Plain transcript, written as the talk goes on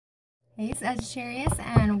Hey Sagittarius,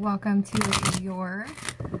 and welcome to your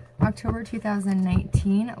October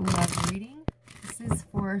 2019 love reading. This is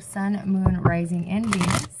for Sun, Moon, Rising, and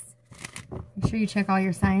Venus. Make sure you check all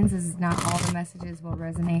your signs, as not all the messages will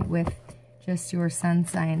resonate with just your sun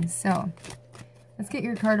sign. So let's get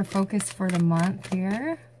your card of focus for the month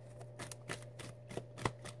here.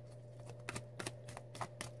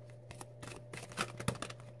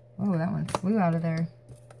 Oh, that one flew out of there.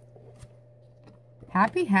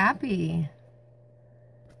 Happy, happy.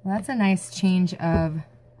 Well, that's a nice change of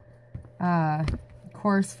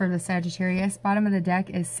course for the Sagittarius. Bottom of the deck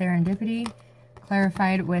is serendipity,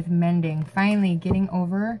 clarified with mending. Finally, getting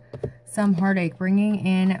over some heartache, bringing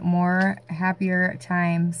in more happier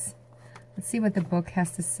times. Let's see what the book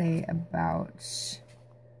has to say about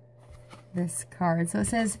this card. So it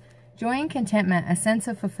says, joy and contentment, a sense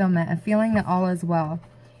of fulfillment, a feeling that all is well.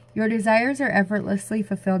 Your desires are effortlessly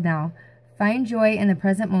fulfilled now. Find joy in the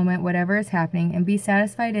present moment, whatever is happening, and be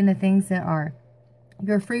satisfied in the things that are.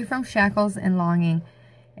 You're free from shackles and longing,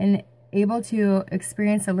 and able to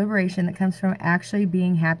experience the liberation that comes from actually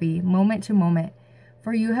being happy, moment to moment,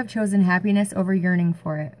 for you have chosen happiness over yearning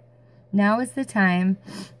for it. Now is the time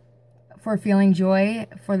for feeling joy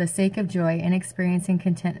for the sake of joy and experiencing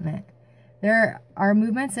contentment. There are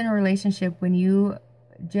movements in a relationship when you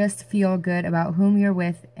just feel good about whom you're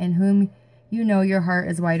with and whom you know your heart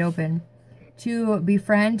is wide open. To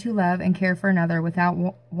befriend, to love, and care for another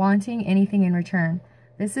without wanting anything in return.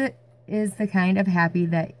 This is the kind of happy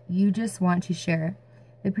that you just want to share.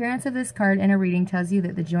 The appearance of this card in a reading tells you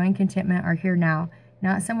that the joy and contentment are here now,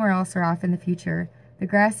 not somewhere else or off in the future. The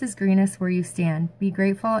grass is greenest where you stand. Be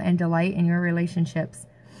grateful and delight in your relationships.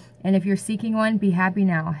 And if you're seeking one, be happy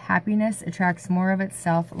now. Happiness attracts more of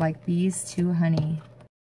itself like bees to honey.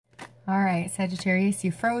 All right, Sagittarius,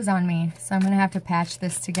 you froze on me, so I'm going to have to patch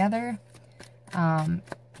this together.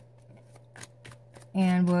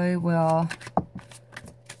 And we will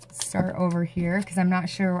start over here because I'm not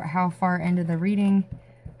sure how far into the reading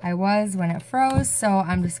I was when it froze, so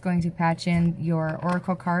I'm just going to patch in your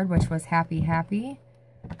oracle card, which was happy, happy,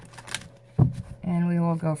 and we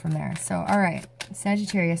will go from there. So, all right,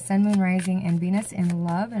 Sagittarius, Sun, Moon, Rising, and Venus in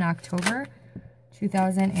love in October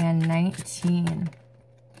 2019.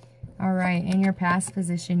 All right, in your past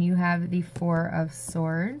position, you have the Four of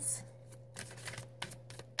Swords.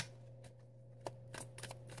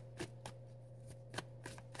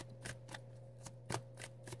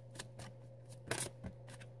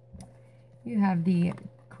 You have the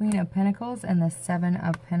Queen of Pentacles and the Seven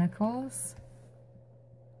of Pentacles.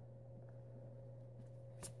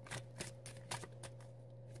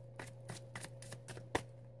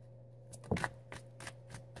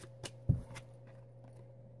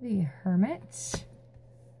 The Hermit.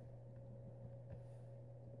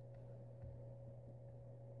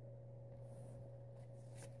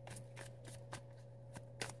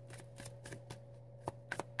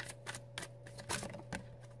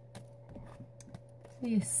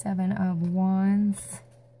 The Seven of Wands.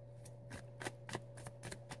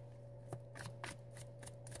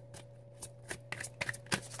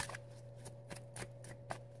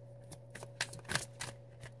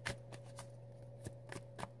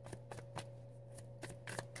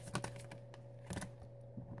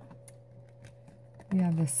 You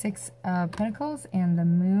have the Six of Pentacles and the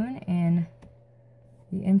Moon and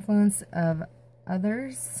the influence of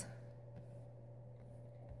others.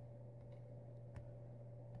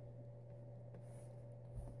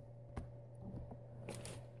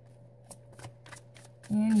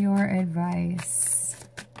 In your advice,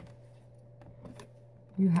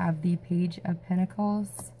 you have the Page of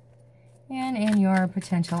Pentacles, and in your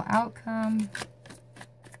potential outcome,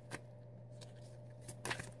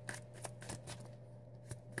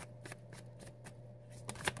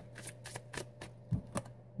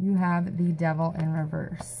 you have the Devil in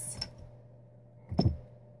reverse.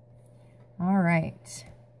 All right.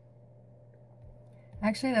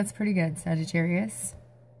 Actually, that's pretty good, Sagittarius.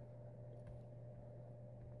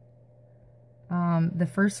 The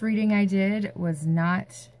first reading I did was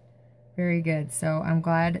not very good, so I'm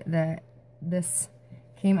glad that this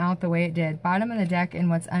came out the way it did. Bottom of the deck and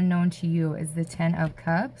what's unknown to you is the Ten of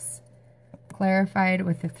Cups, clarified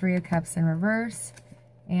with the Three of Cups in reverse,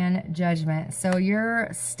 and Judgment. So you're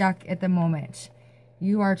stuck at the moment.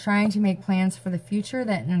 You are trying to make plans for the future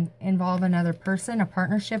that involve another person, a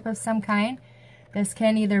partnership of some kind. This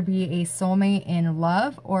can either be a soulmate in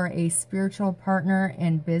love or a spiritual partner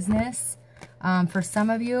in business. For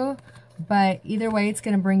some of you, but either way, it's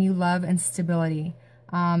going to bring you love and stability.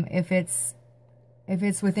 If it's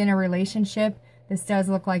within a relationship, this does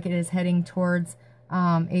look like it is heading towards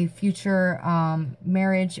a future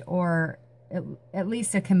marriage, or at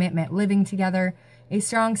least a commitment, living together, a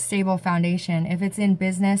strong, stable foundation. If it's in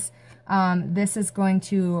business, this is going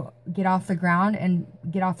to get off the ground, and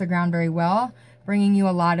get off the ground very well, bringing you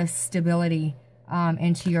a lot of stability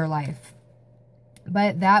into your life.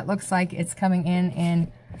 But that looks like it's coming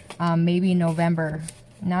in maybe November,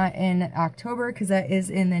 not in October, because that is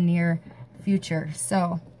in the near future.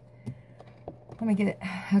 So let me get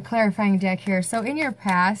a clarifying deck here. So in your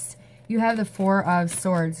past, you have the Four of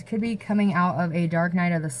Swords. It could be coming out of a dark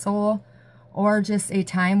night of the soul, or just a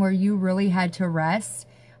time where you really had to rest,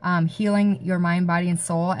 healing your mind, body, and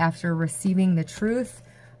soul after receiving the truth,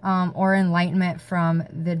 or enlightenment from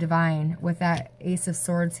the divine with that Ace of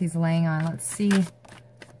Swords he's laying on. Let's see.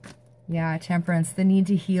 Yeah, Temperance, the need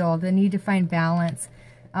to heal, the need to find balance.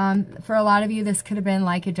 For a lot of you, this could have been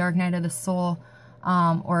like a dark night of the soul,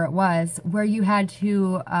 or it was, where you had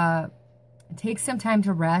to take some time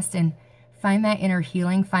to rest and find that inner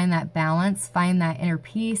healing, find that balance, find that inner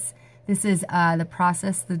peace. This is the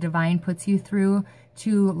process the divine puts you through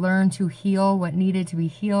to learn to heal what needed to be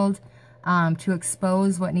healed, to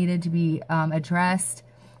expose what needed to be addressed,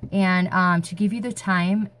 and to give you the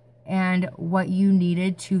time and what you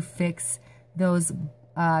needed to fix those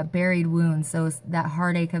buried wounds, that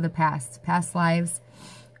heartache of the past lives,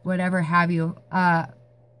 whatever have you. A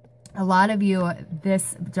lot of you,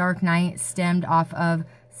 this dark night stemmed off of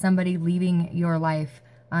somebody leaving your life,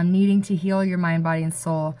 needing to heal your mind, body, and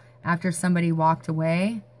soul after somebody walked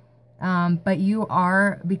away. But you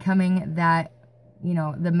are becoming that,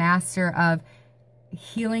 the master of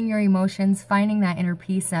healing your emotions, finding that inner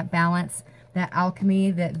peace, that balance, that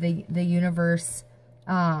alchemy that the universe,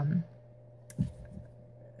 has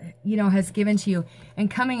given to you,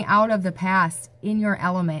 and coming out of the past in your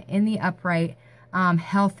element, in the upright,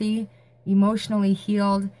 healthy, emotionally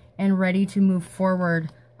healed, and ready to move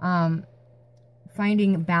forward,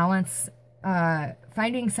 finding balance,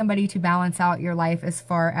 finding somebody to balance out your life as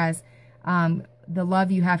far as the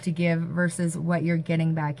love you have to give versus what you're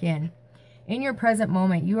getting back in. In your present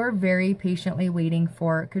moment, you are very patiently waiting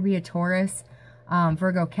for, it could be a Taurus,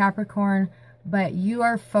 Virgo, Capricorn, but you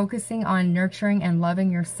are focusing on nurturing and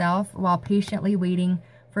loving yourself while patiently waiting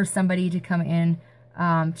for somebody to come in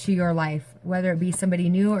to your life, whether it be somebody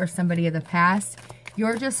new or somebody of the past.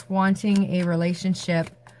 You're just wanting a relationship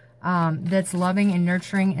that's loving and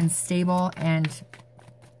nurturing and stable, and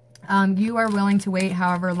you are willing to wait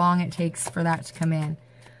however long it takes for that to come in.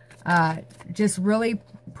 Just really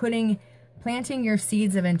planting your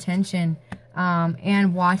seeds of intention,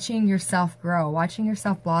 and watching yourself grow, watching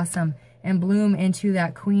yourself blossom and bloom into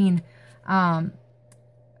that queen.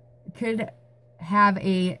 Could have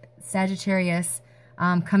a Sagittarius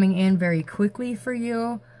coming in very quickly for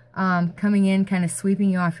you, coming in kind of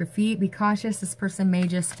sweeping you off your feet. Be cautious. This person may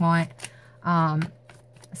just want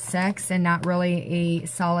sex and not really a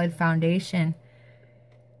solid foundation.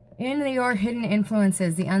 In your hidden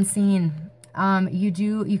influences, the unseen,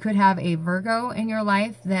 you could have a Virgo in your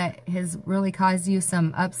life that has really caused you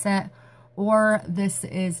some upset, or this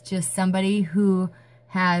is just somebody who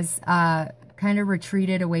has kind of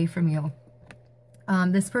retreated away from you.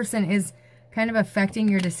 This person is kind of affecting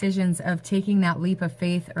your decisions of taking that leap of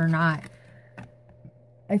faith or not.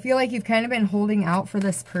 I feel like you've kind of been holding out for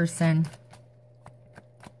this person.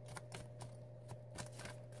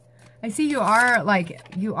 I see you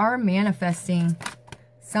are manifesting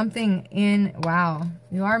something in, wow,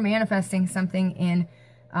 you are manifesting something in,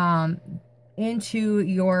 into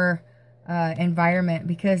your environment,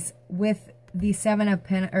 because with the Seven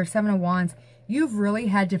of Wands, you've really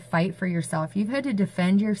had to fight for yourself. You've had to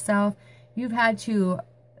defend yourself. You've had to,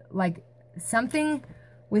 something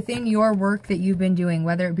within your work that you've been doing,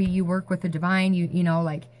 whether it be you work with the divine,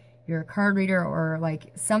 you're a card reader, or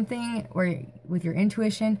something, or with your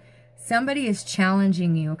intuition, somebody is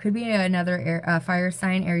challenging you. It could be another fire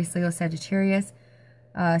sign, Aries, Leo, Sagittarius.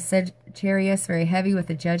 Sagittarius, very heavy with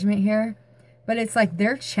the Judgment here. But it's like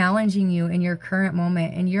they're challenging you in your current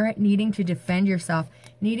moment, and you're needing to defend yourself,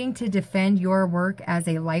 needing to defend your work as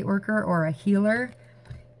a light worker or a healer.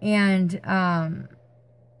 And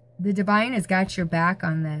the divine has got your back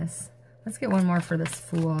on this. Let's get one more for this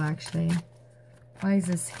Fool, actually. Why is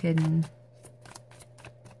this hidden?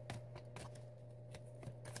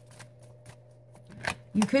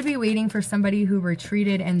 You could be waiting for somebody who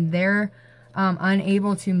retreated, and they're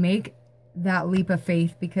unable to make that leap of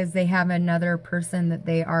faith because they have another person that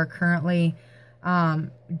they are currently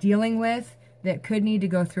dealing with that could need to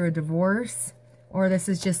go through a divorce. Or this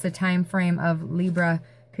is just the time frame of Libra.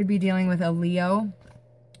 Could be dealing with a Leo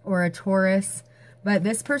or a Taurus. But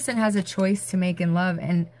this person has a choice to make in love.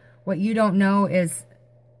 And What you don't know is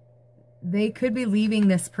they could be leaving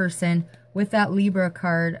this person with that Libra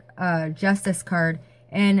card, Justice card,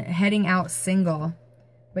 and heading out single.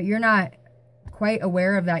 But you're not quite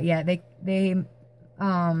aware of that yet. They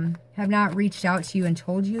have not reached out to you and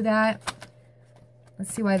told you that.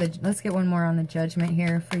 Let's see why let's get one more on the Judgment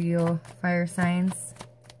here for you, fire signs.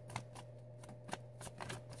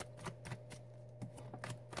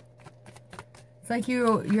 It's like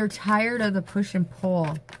you're tired of the push and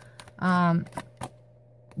pull.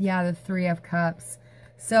 Yeah, the Three of Cups.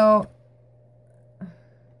 So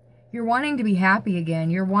you're wanting to be happy again.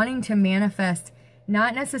 You're wanting to manifest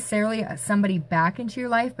not necessarily somebody back into your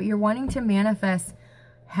life, but you're wanting to manifest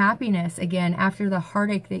happiness again after the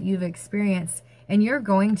heartache that you've experienced. And you're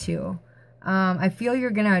going to. I feel you're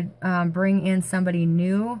going to bring in somebody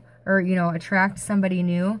new, or, you know, attract somebody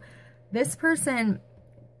new. This person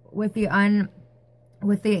with the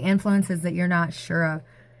influences that you're not sure of.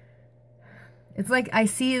 It's like I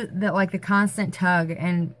see that, like, the constant tug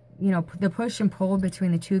and, you know, the push and pull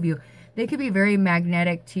between the two of you. They could be very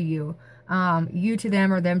magnetic to you. You to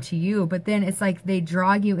them or them to you. But then it's like they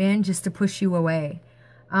draw you in just to push you away.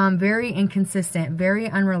 Very inconsistent, very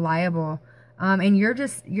unreliable. And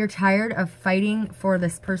you're tired of fighting for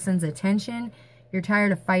this person's attention. You're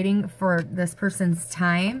tired of fighting for this person's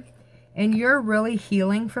time. And you're really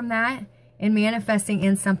healing from that and manifesting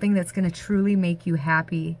in something that's going to truly make you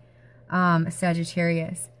happy,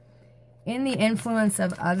 Sagittarius. In the influence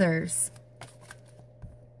of others,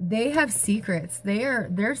 they have secrets.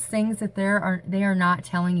 There's things that they are not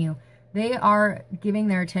telling you. They are giving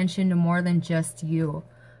their attention to more than just you.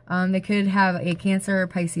 They could have a Cancer,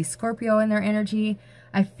 Pisces, Scorpio in their energy.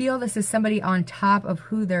 I feel this is somebody on top of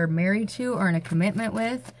who they're married to or in a commitment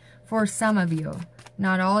with for some of you.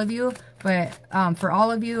 Not all of you, but for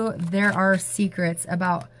all of you, there are secrets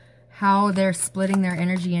about how they're splitting their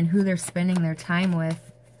energy and who they're spending their time with.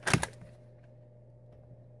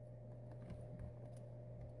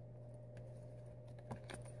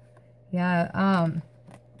 Yeah,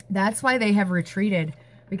 that's why they have retreated,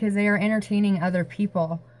 because they are entertaining other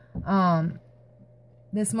people.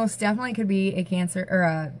 This most definitely could be a Cancer or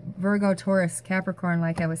a Virgo, Taurus, Capricorn,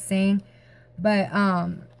 like I was saying. But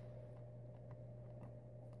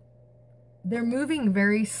they're moving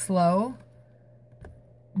very slow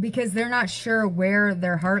because they're not sure where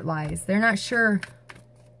their heart lies. They're not sure.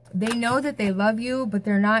 They know that they love you, but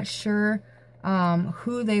they're not sure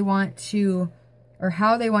who they want to or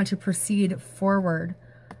how they want to proceed forward.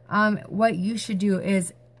 What you should do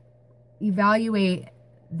is evaluate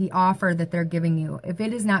the offer that they're giving you. If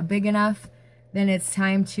it is not big enough, then it's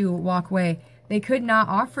time to walk away. They could not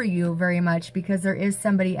offer you very much because there is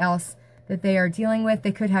somebody else that they are dealing with.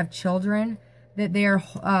 They could have children that they are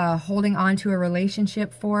holding on to a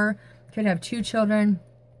relationship for. Could have 2 children.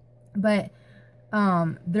 But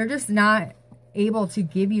they're just not able to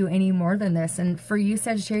give you any more than this. And for you,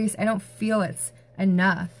 Sagittarius, I don't feel it's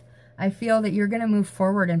enough. I feel that you're going to move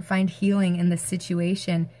forward and find healing in this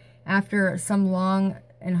situation after some long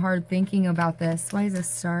and hard thinking about this. Why is this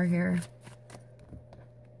star here?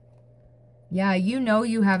 Yeah, you know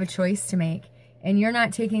you have a choice to make. And you're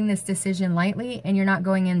not taking this decision lightly, and you're not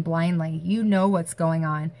going in blindly. You know what's going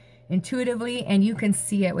on intuitively, and you can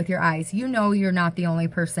see it with your eyes. You know you're not the only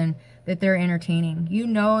person that they're entertaining. You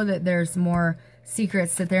know that there's more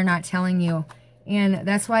secrets that they're not telling you. And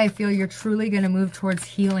that's why I feel you're truly going to move towards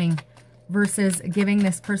healing versus giving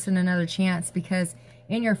this person another chance, because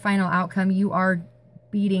in your final outcome, you are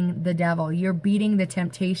beating the devil. You're beating the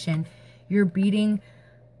temptation. You're beating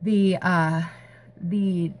the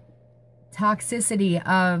toxicity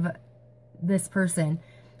of this person.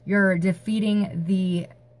 You're defeating the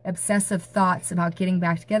obsessive thoughts about getting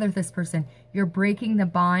back together with this person. You're breaking the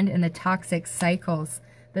bond and the toxic cycles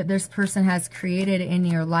that this person has created in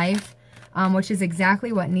your life, which is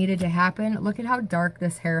exactly what needed to happen. Look at how dark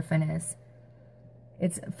this Hierophant is.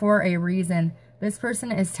 It's for a reason. This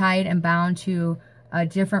person is tied and bound to a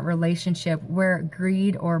different relationship where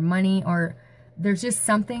greed or money, or there's just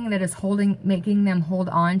something that is making them hold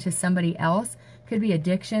on to somebody else. Could be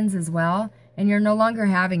addictions as well. And you're no longer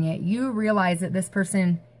having it. You realize that this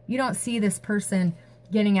person, you don't see this person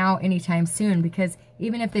getting out anytime soon, because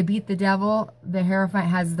even if they beat the devil, the Hierophant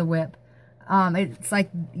has the whip. It's like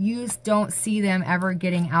you don't see them ever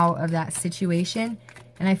getting out of that situation.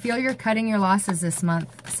 And I feel you're cutting your losses this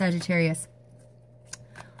month, Sagittarius.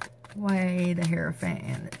 Why the Hierophant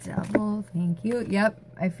and the devil? Thank you. Yep,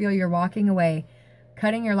 I feel you're walking away,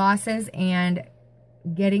 cutting your losses and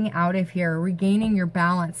getting out of here, regaining your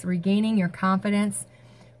balance, regaining your confidence,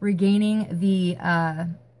 regaining the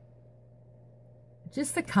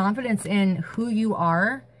just the confidence in who you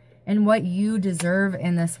are and what you deserve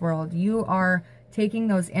in this world. You are taking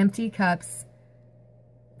those empty cups,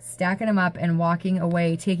 stacking them up and walking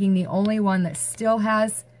away, taking the only one that still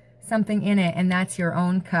has something in it, and that's your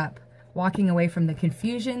own cup. Walking away from the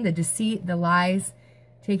confusion, the deceit, the lies,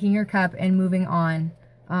 taking your cup and moving on.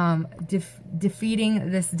 Defeating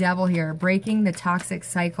this devil here, breaking the toxic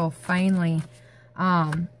cycle finally,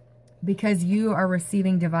 because you are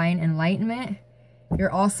receiving divine enlightenment. You're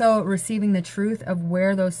also receiving the truth of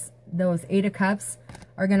where those 8 of Cups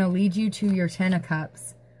are going to lead you to your 10 of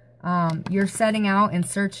Cups. You're setting out in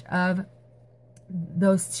search of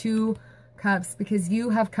those 2 cups because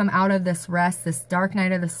you have come out of this rest, this dark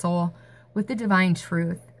night of the soul, with the divine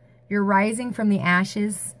truth. You're rising from the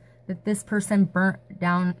ashes that this person burnt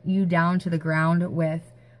you down to the ground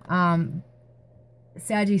with.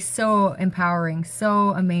 Saggy, so empowering,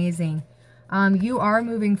 so amazing. You are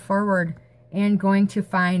moving forward and going to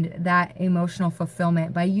find that emotional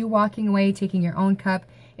fulfillment. By you walking away, taking your own cup,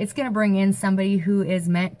 it's going to bring in somebody who is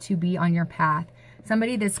meant to be on your path.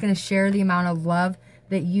 Somebody that's going to share the amount of love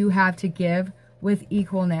that you have to give with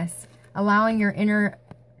equalness. Allowing your inner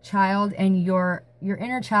child and your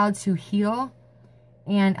inner child to heal,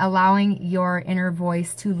 and allowing your inner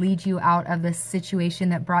voice to lead you out of this situation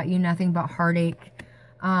that brought you nothing but heartache.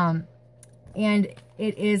 And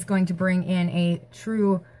it is going to bring in a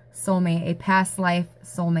true soulmate, a past life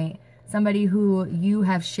soulmate, somebody who you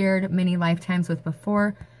have shared many lifetimes with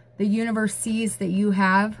before. The universe sees that you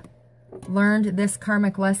have learned this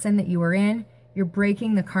karmic lesson that you were in. You're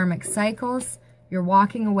breaking the karmic cycles. You're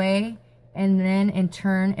walking away, and then in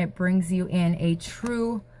turn it brings you in a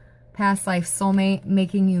true past life soulmate,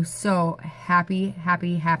 making you so happy,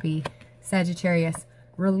 happy, happy, Sagittarius.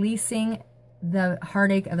 Releasing the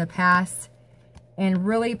heartache of the past and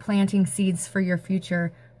really planting seeds for your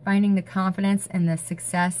future, finding the confidence and the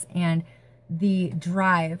success and the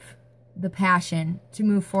drive, the passion to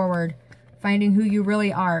move forward, finding who you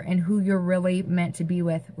really are and who you're really meant to be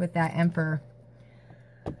with that Emperor.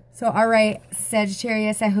 So, all right,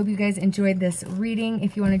 Sagittarius, I hope you guys enjoyed this reading.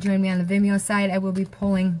 If you want to join me on the Vimeo side, I will be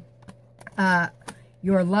pulling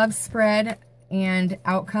your love spread and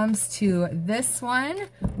outcomes to this one,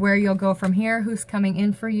 where you'll go from here, who's coming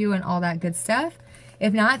in for you, and all that good stuff.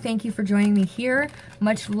 If not, thank you for joining me here.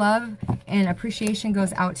 Much love and appreciation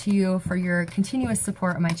goes out to you for your continuous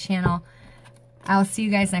support of my channel. I'll see you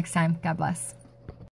guys next time. God bless.